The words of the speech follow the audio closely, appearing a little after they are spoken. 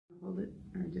Hold it,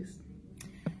 or just...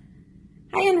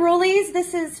 Hi enrollees,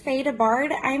 this is Faye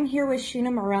DeBard. I'm here with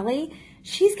Shuna Morelli.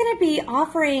 She's going to be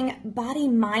offering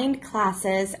body-mind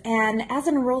classes, and as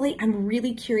an enrollee, I'm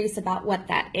really curious about what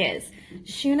that is.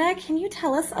 Shuna, can you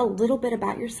tell us a little bit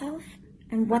about yourself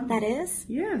and what that is?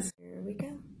 Yes. Here we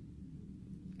go.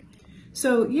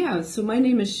 So my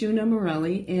name is Shuna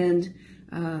Morelli, and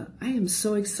I am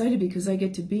so excited because I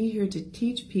get to be here to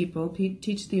teach people,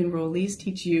 teach the enrollees,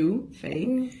 teach you,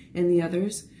 Faye, and the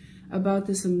others, about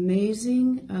this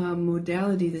amazing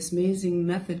modality, this amazing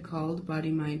method called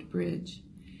Body-Mind Bridge.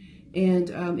 And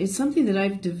it's something that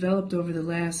I've developed over the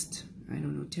last,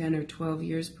 10 or 12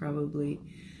 years probably.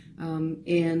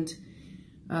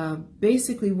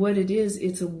 Basically what it is,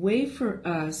 it's a way for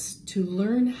us to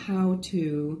learn how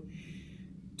to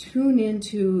tune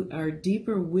into our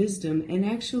deeper wisdom and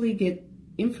actually get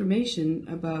information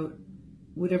about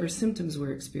whatever symptoms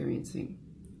we're experiencing.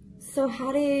 So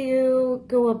how do you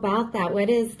go about that? What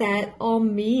does that all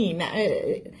mean?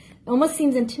 It almost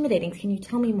seems intimidating. Can you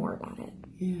tell me more about it?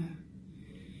 Yeah.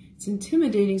 It's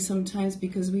intimidating sometimes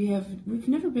because we've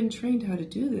never been trained how to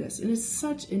do this. And it's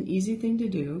such an easy thing to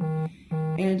do.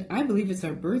 And I believe it's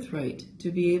our birthright to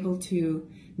be able to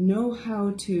know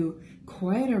how to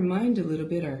quiet our mind a little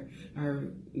bit, our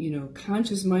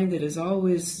conscious mind that is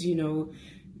always,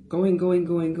 going,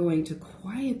 to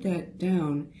quiet that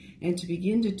down and to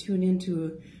begin to tune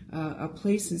into a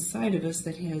place inside of us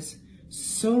that has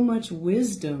so much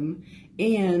wisdom,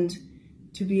 and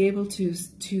to be able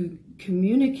to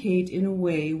communicate in a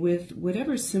way with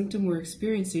whatever symptom we're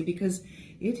experiencing, because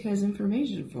it has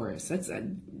information for us.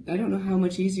 I don't know how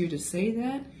much easier to say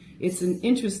that. It's an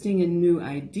interesting and new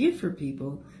idea for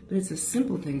people, but it's a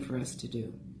simple thing for us to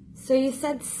do. So you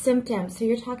said symptoms. So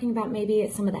you're talking about maybe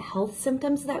some of the health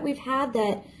symptoms that we've had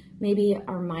that maybe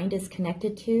our mind is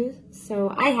connected to. So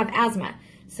I have asthma.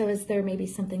 So is there maybe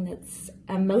something that's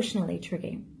emotionally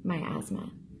triggering my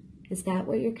asthma? Is that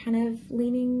what you're kind of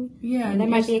leaning? Yeah. And there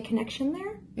might be a connection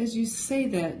there? As you say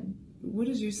that, what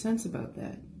is your sense about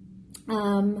that?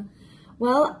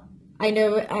 Well, I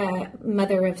know a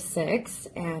mother of 6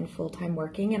 and full-time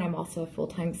working, and I'm also a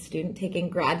full-time student taking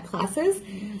grad classes.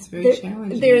 Yeah, it's very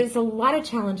challenging. There's a lot of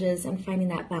challenges in finding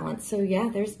that balance. So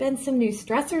yeah, there's been some new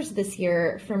stressors this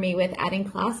year for me with adding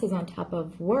classes on top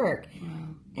of work.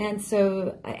 Wow. And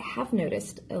so I have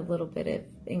noticed a little bit of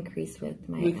increase with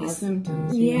my the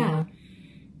symptoms. Yeah.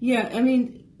 Yeah,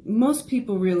 most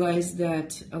people realize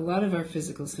that a lot of our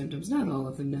physical symptoms, not all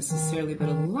of them necessarily, but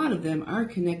a lot of them are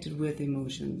connected with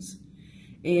emotions.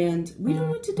 And we don't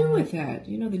know what to do with that.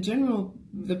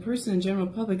 The person in general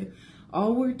public,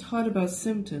 all we're taught about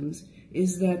symptoms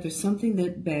is that there's something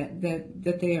that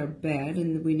they are bad,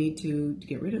 and we need to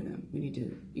get rid of them. We need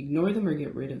to ignore them or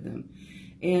get rid of them.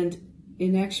 And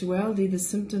in actuality, the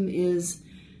symptom is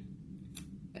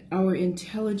our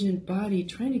intelligent body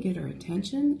trying to get our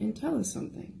attention and tell us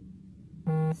something.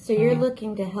 So you're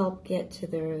looking to help get to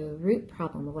the root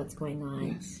problem of what's going on,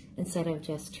 yes, instead of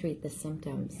just treat the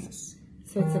symptoms. Yes.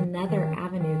 So it's another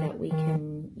avenue that we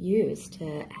can use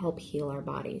to help heal our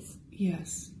bodies.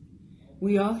 Yes.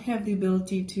 We all have the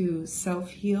ability to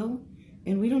self-heal,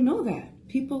 and we don't know that.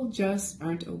 People just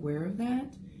aren't aware of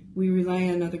that. We rely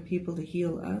on other people to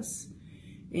heal us,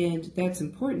 and that's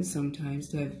important sometimes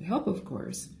to have help, of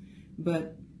course,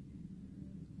 but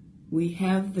we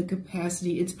have the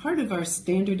capacity. It's part of our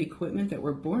standard equipment that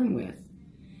we're born with.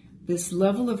 This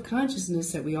level of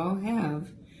consciousness that we all have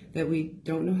that we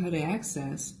don't know how to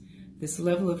access, this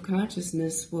level of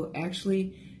consciousness will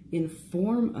actually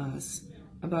inform us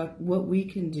about what we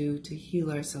can do to heal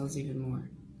ourselves even more.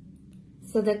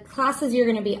 So the classes you're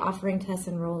going to be offering to us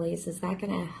enrollees, is that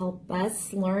going to help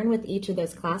us learn with each of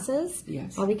those classes?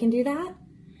 Yes. How we can do that?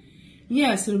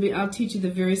 Yes, I'll teach you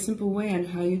the very simple way on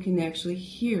how you can actually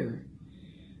hear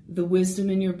the wisdom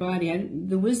in your body.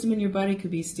 The wisdom in your body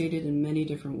could be stated in many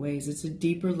different ways. It's a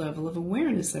deeper level of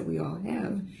awareness that we all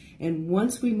have. And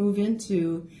once we move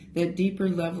into that deeper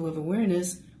level of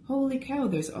awareness, holy cow,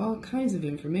 there's all kinds of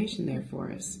information there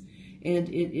for us. And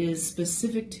it is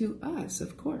specific to us,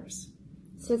 of course.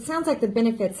 So it sounds like the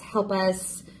benefits help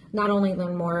us not only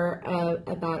learn more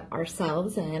about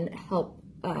ourselves and help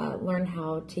learn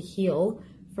how to heal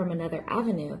from another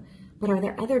avenue, but are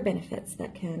there other benefits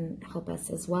that can help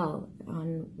us as well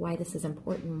on why this is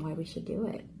important, why we should do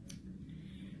it?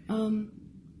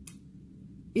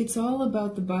 It's all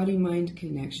about the body-mind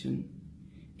connection.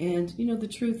 And, the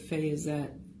truth, Faye, is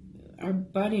that our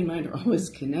body and mind are always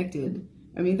connected.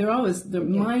 They're always, the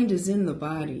mind is in the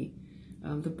body.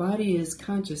 The body is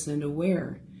conscious and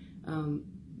aware.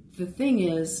 The thing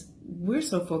is, we're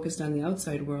so focused on the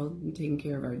outside world and taking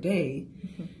care of our day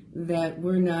that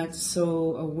we're not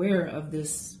so aware of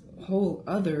this whole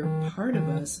other part of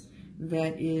us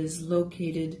that is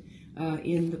located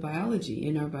in our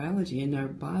biology, in our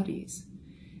bodies.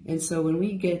 And so when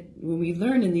we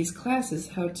learn in these classes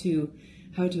how to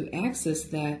access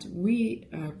that, we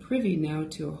are privy now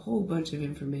to a whole bunch of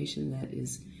information that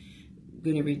is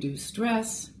going to reduce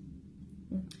stress.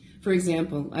 For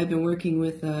example, I've been working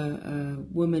with a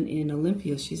woman in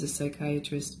Olympia. She's a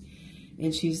psychiatrist,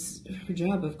 and her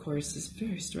job, of course, is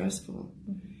very stressful.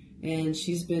 And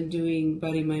she's been doing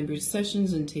body mind bridge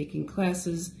sessions and taking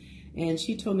classes. And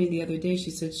she told me the other day,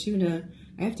 she said, Shuna,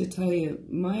 I have to tell you,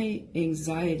 my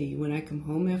anxiety when I come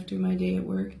home after my day at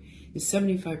work is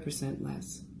 75%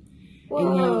 less. Whoa.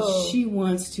 And now she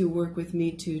wants to work with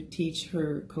me to teach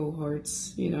her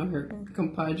cohorts, her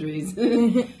compadres,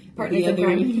 the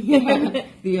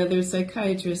other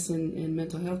psychiatrists and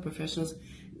mental health professionals,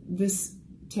 this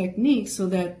technique so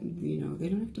that, they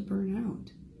don't have to burn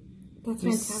out. There's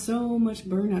fantastic. So much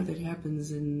burnout that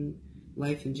happens in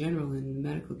life in general, in the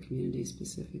medical community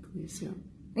specifically. So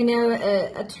I know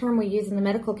a term we use in the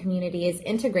medical community is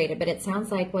integrated, but it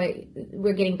sounds like what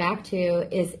we're getting back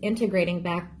to is integrating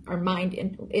back our mind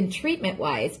in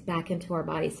treatment-wise back into our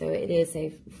body. So it is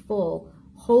a full,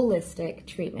 holistic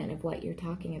treatment of what you're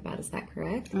talking about. Is that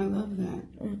correct? I love that.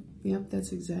 Yep,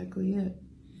 that's exactly it.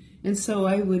 And so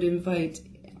I would invite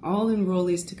all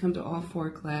enrollees to come to all 4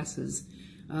 classes,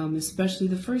 especially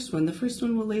the first one. The first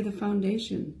one will lay the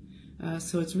foundation.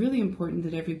 So it's really important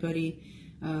that everybody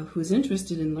who's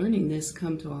interested in learning this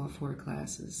come to all 4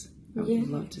 classes. I would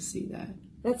love to see that.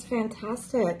 That's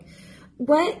fantastic.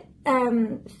 What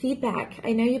feedback?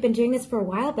 I know you've been doing this for a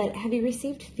while, but have you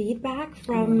received feedback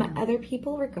from other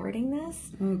people regarding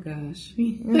this? Oh, gosh.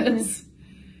 Yes.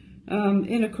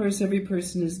 And, of course, every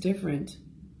person is different.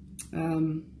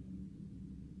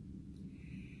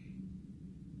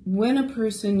 When a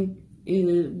person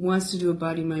wants to do a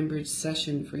body-mind bridge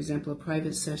session, for example, a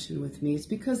private session with me, it's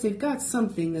because they've got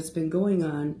something that's been going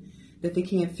on that they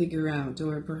can't figure out,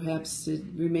 or perhaps it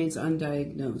remains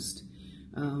undiagnosed.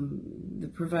 The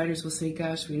providers will say,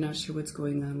 gosh, we're not sure what's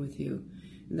going on with you.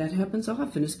 And that happens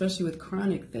often, especially with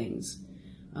chronic things.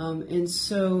 And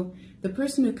so the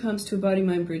person who comes to a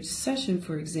body-mind bridge session,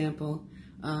 for example,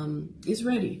 is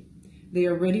ready. They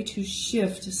are ready to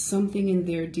shift something in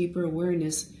their deeper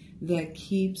awareness that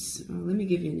keeps, let me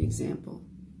give you an example.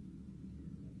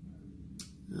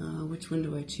 Which one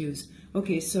do I choose?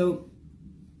 Okay, so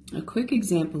a quick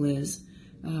example is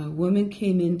a woman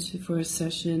came in for a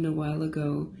session a while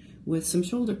ago with some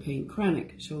shoulder pain,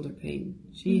 chronic shoulder pain.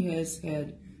 She has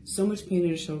had so much pain in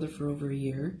her shoulder for over a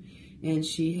year, and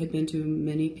she had been to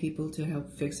many people to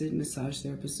help fix it, massage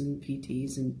therapists and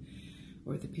PTs and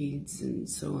orthopeds and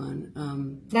so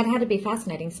on. That had to be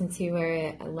fascinating since you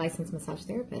were a licensed massage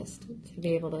therapist to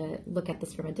be able to look at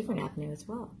this from a different avenue as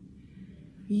well.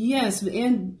 Yes,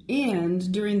 and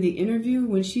during the interview,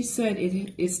 when she said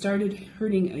it started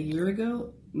hurting a year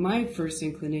ago, my first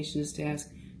inclination is to ask,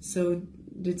 so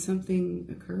did something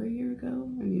occur a year ago?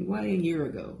 I mean, why a year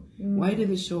ago? Why did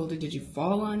the shoulder, did you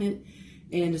fall on it?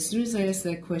 And as soon as I asked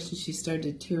that question, she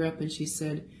started to tear up and she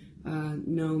said,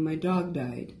 no, my dog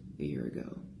died a year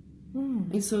ago.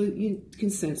 And so you can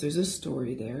sense there's a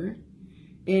story there.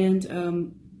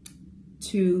 And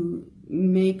to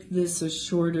make this a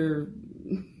shorter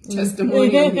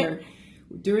testimonial here,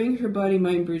 during her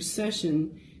body-mind bridge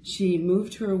session, she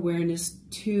moved her awareness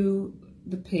to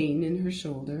the pain in her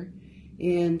shoulder,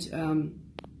 and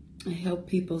I help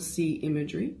people see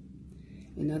imagery.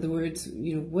 In other words,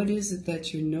 what is it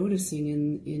that you're noticing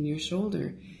in your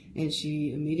shoulder? And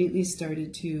she immediately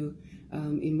started to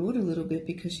emote a little bit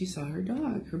because she saw her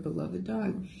dog, her beloved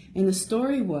dog. And the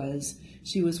story was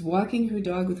she was walking her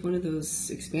dog with one of those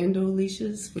expando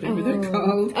leashes, whatever they're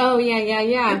called. Oh,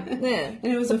 yeah. And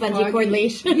it was a bungee cord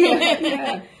leash.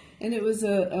 yeah. And it was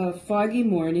a foggy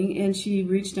morning, and she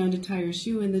reached down to tie her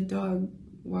shoe, and the dog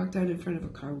walked out in front of a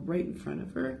car right in front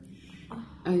of her.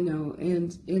 I know,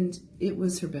 and it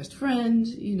was her best friend,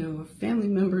 a family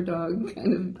member dog,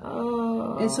 kind of.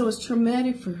 Oh. And so it was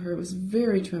traumatic for her. It was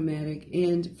very traumatic.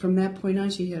 And from that point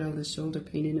on, she had all this shoulder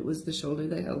pain, and it was the shoulder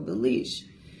that held the leash.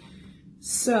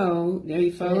 So, are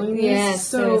you following this? Yes.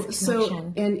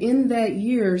 So, and in that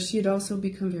year, she had also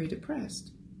become very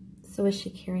depressed. So is she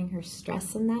carrying her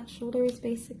stress in that shoulders,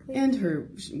 basically? And her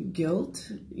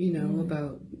guilt,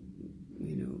 about,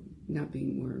 not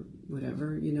being more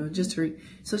whatever, just her.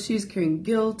 So she was carrying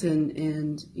guilt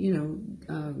and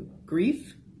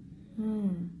grief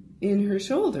in her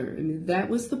shoulder. I mean, that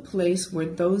was the place where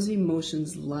those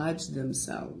emotions lodged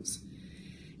themselves.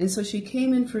 And so she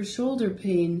came in for shoulder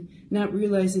pain, not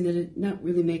realizing not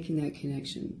really making that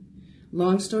connection.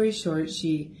 Long story short,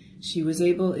 she was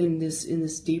able in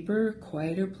this deeper,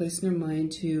 quieter place in her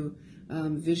mind to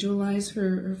visualize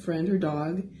her friend, her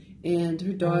dog, and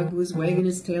her dog was wagging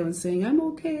his tail and saying, "I'm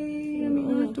okay. I mean,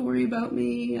 you don't have to worry about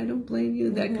me. I don't blame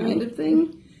you," that kind of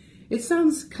thing. It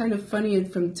sounds kind of funny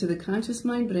to the conscious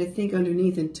mind, but I think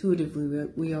underneath, intuitively,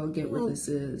 we all get what this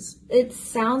is. It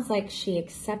sounds like she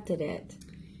accepted it.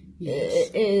 Yes.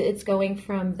 It's going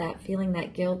from that feeling,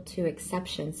 that guilt, to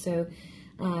acceptance. So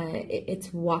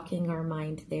it's walking our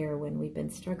mind there when we've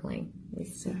been struggling.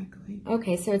 Exactly.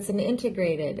 Okay, so it's an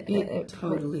integrated. It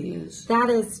totally is. That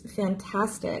is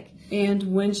fantastic. And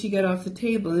when she got off the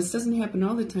table, this doesn't happen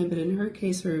all the time, but in her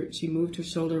case, she moved her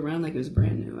shoulder around like it was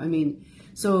brand new. I mean,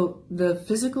 so the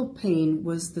physical pain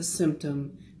was the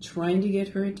symptom trying to get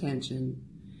her attention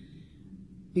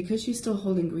because she's still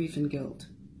holding grief and guilt.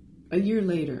 A year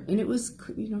later, and it was,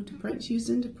 she was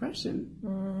in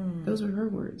depression. Those were her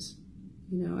words.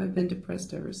 I've been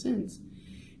depressed ever since.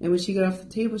 And when she got off the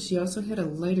table, she also had a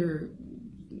lighter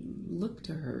look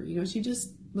to her. She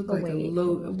just looked like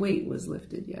a weight was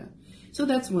lifted. Yeah. So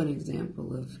that's one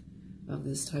example of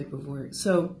this type of work.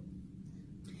 So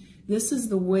this is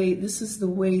the way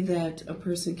that a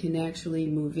person can actually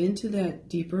move into that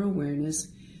deeper awareness,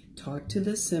 talk to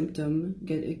the symptom,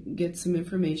 get some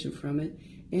information from it,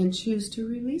 and choose to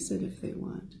release it if they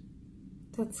want.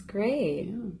 That's great.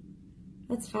 Yeah.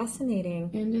 That's fascinating.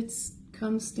 And it's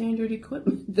come standard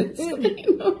equipment.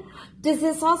 Does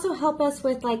this also help us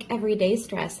with everyday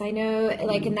stress? I know,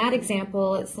 in that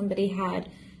example, somebody had,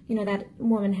 that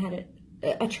woman had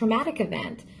a traumatic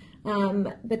event.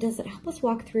 But does it help us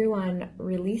walk through on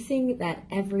releasing that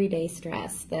everyday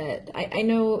stress that I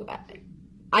know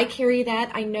I carry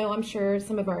that? I'm sure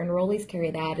some of our enrollees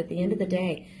carry that. At the end of the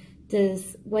day,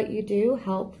 does what you do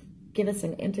help give us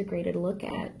an integrated look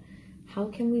at how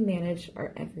can we manage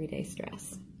our everyday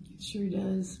stress? It sure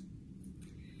does.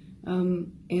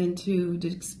 And to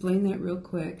explain that real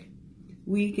quick,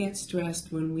 we get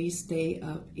stressed when we stay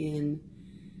up in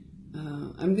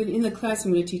in the class,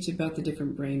 I'm going to teach you about the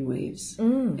different brain waves.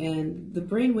 And the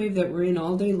brain wave that we're in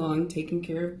all day long, taking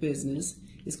care of business,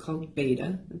 is called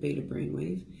beta, a beta brain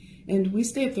wave. And we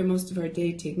stay up there most of our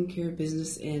day taking care of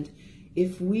business. And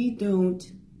if we don't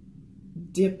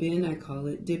dip into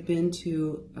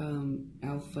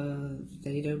alpha,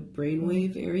 theta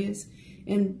brainwave areas,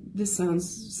 and this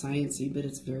sounds sciencey, but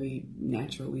it's very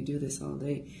natural. We do this all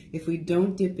day. If we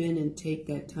don't dip in and take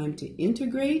that time to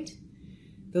integrate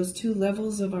those two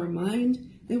levels of our mind,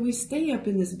 then we stay up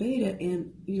in this beta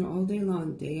and, all day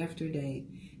long, day after day,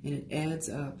 and it adds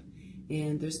up.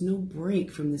 And there's no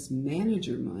break from this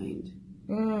manager mind.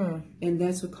 And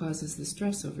that's what causes the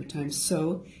stress over time.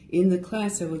 So in the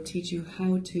class, I will teach you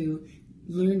how to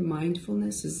learn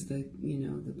mindfulness is the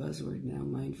buzzword now,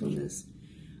 mindfulness.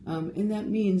 And that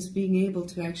means being able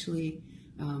to actually,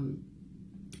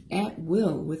 at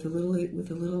will, with a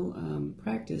little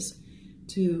practice,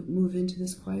 to move into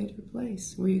this quieter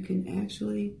place where you can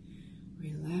actually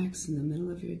relax in the middle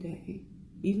of your day.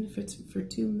 Even if it's for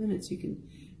 2 minutes, you can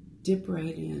dip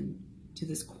right in to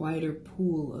this quieter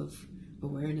pool of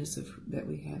awareness that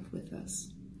we have with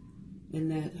us. And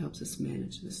that helps us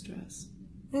manage the stress.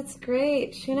 That's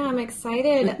great. Shuna, I'm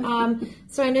excited.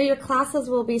 So I know your classes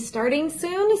will be starting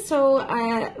soon, so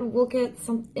we'll get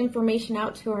some information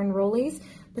out to our enrollees.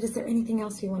 But is there anything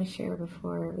else you want to share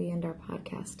before we end our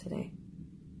podcast today?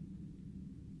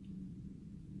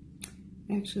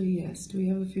 Actually, yes. Do we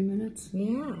have a few minutes?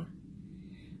 Yeah.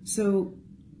 So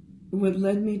what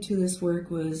led me to this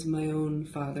work was my own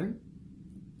father.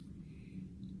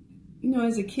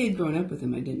 As a kid growing up with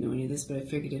him, I didn't know any of this, but I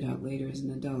figured it out later as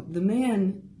an adult. The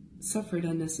man suffered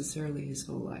unnecessarily his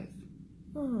whole life.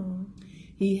 Oh.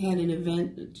 He had an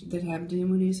event that happened to him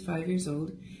when he was 5 years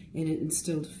old, and it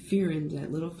instilled fear in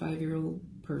that little 5-year-old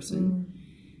person.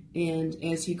 And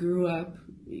as he grew up,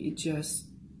 it just,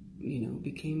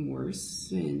 became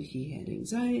worse, and he had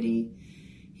anxiety.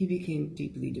 He became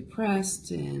deeply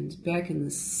depressed, and back in the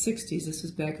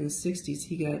 60s,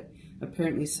 he got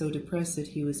apparently so depressed that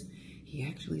he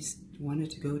actually wanted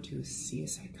to go to see a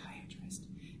psychiatrist.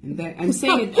 And I'm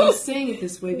saying it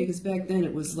this way because back then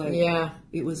it was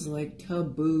like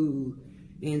taboo.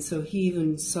 And so he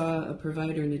even saw a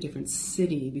provider in a different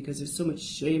city because there's so much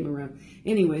shame around.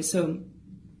 Anyway, so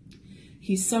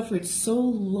he suffered so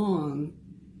long,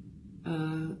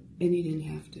 and he didn't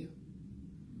have to.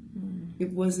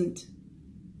 It wasn't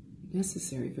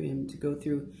necessary for him to go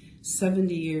through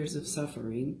 70 years of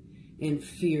suffering and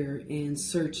fear and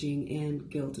searching and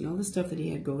guilt and all the stuff that he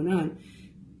had going on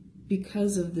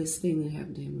because of this thing that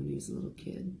happened to him when he was a little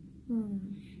kid. Hmm.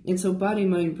 And so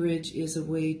Body-Mind Bridge is a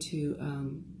way to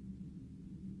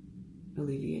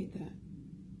alleviate that.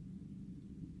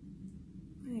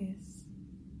 Nice.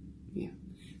 Yeah.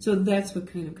 So that's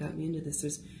what kind of got me into this.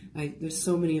 There's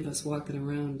so many of us walking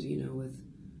around, with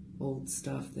old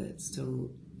stuff that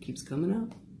still keeps coming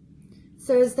up.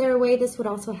 So is there a way this would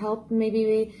also help?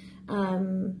 Maybe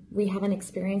we haven't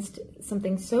experienced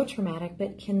something so traumatic,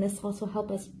 but can this also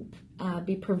help us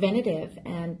be preventative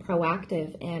and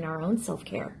proactive in our own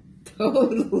self-care?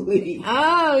 Totally.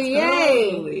 Oh,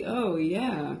 yay. Totally. Oh,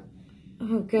 yeah.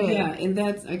 Oh, good. Yeah, and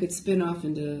I could spin off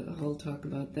into a whole talk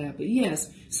about that. But yes,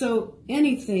 so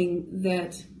anything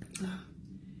that,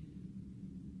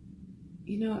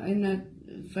 I'm not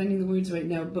finding the words right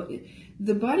now, but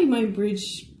the Body-Mind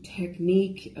Bridge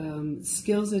technique,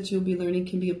 skills that you'll be learning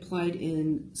can be applied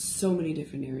in so many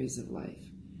different areas of life.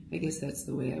 I guess that's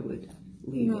the way I would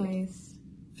leave it. Nice.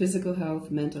 Physical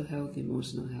health, mental health,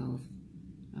 emotional health,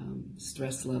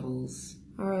 stress levels.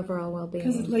 Our overall well-being.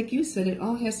 Because like you said, it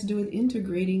all has to do with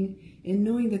integrating and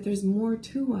knowing that there's more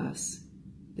to us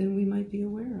than we might be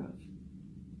aware of.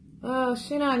 Oh,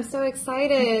 Shuna, I'm so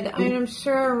excited. And I'm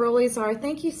sure our enrollees are.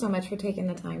 Thank you so much for taking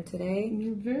the time today.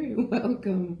 You're very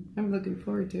welcome. I'm looking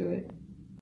forward to it.